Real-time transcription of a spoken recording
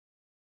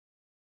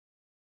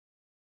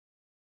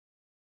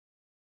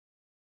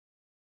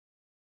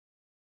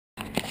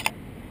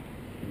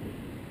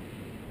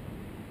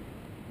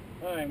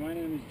Hi, my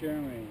name is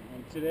Jeremy,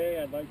 and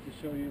today I'd like to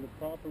show you the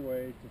proper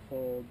way to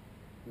fold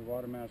your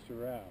Watermaster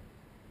raft.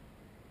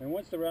 And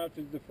once the raft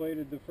is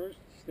deflated, the first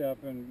step,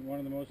 and one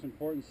of the most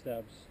important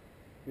steps,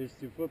 is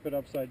to flip it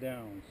upside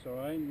down. So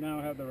I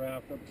now have the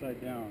raft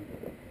upside down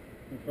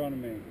in front of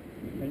me.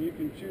 And you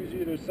can choose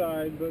either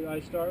side, but I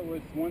start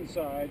with one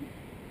side,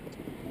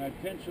 and I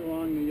pinch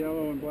along the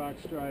yellow and black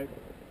stripe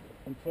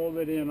and fold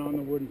it in on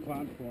the wooden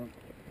platform,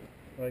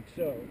 like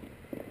so.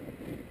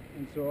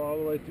 And so all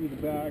the way through the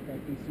back I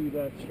can see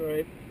that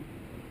stripe,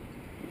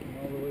 and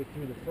all the way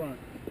through the front.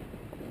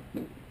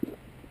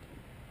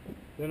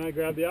 Then I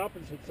grab the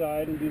opposite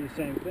side and do the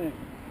same thing.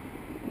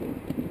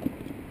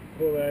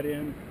 Pull that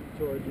in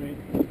towards me,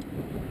 like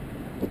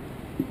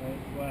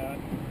flat.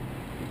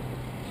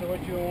 So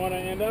what you want to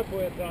end up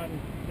with on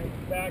your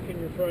back and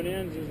your front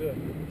ends is a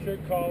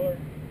shirt collar,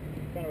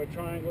 kind of a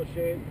triangle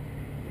shape,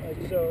 like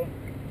so.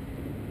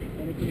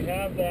 And if you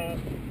have that,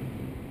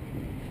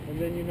 and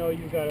then you know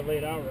you've got it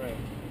laid out right.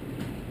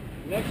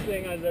 Next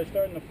thing is I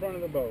start in the front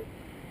of the boat.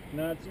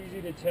 Now it's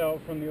easy to tell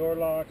from the oar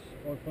locks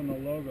or from the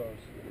logos.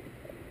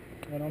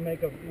 And I'll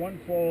make one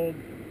fold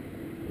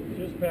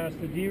just past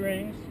the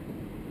D-rings,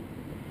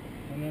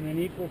 and then an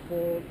equal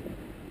fold,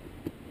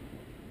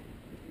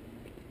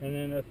 and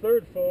then a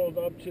third fold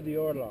up to the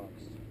oar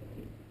locks.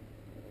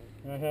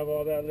 And I have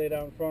all that laid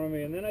out in front of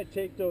me, and then I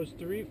take those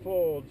three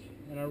folds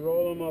and I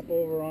roll them up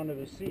over onto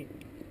the seat.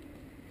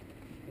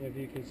 If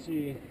you can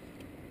see,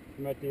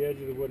 I'm at the edge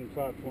of the wooden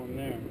platform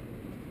there.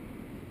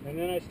 And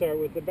then I start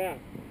with the back.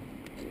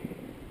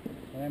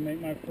 And I make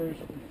my first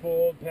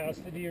fold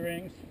past the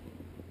D-rings.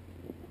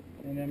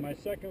 And then my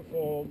second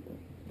fold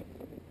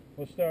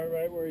will start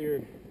right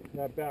where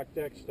that back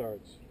deck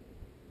starts.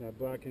 That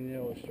black and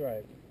yellow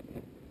stripe.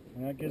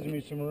 And that gives me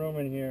some room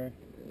in here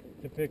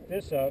to pick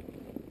this up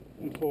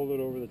and fold it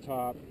over the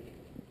top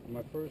of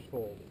my first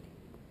fold.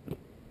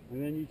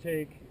 And then you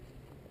take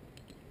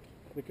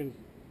the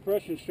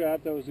compression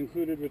strap that was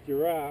included with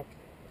your raft,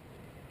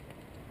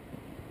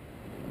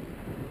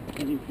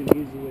 and you can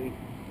easily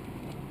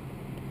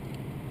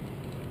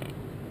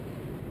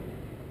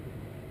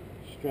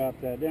strap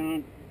that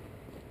down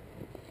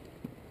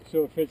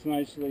so it fits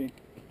nicely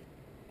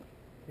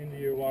into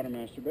your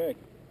Watermaster bag.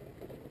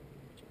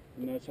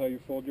 And that's how you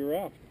fold your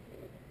raft.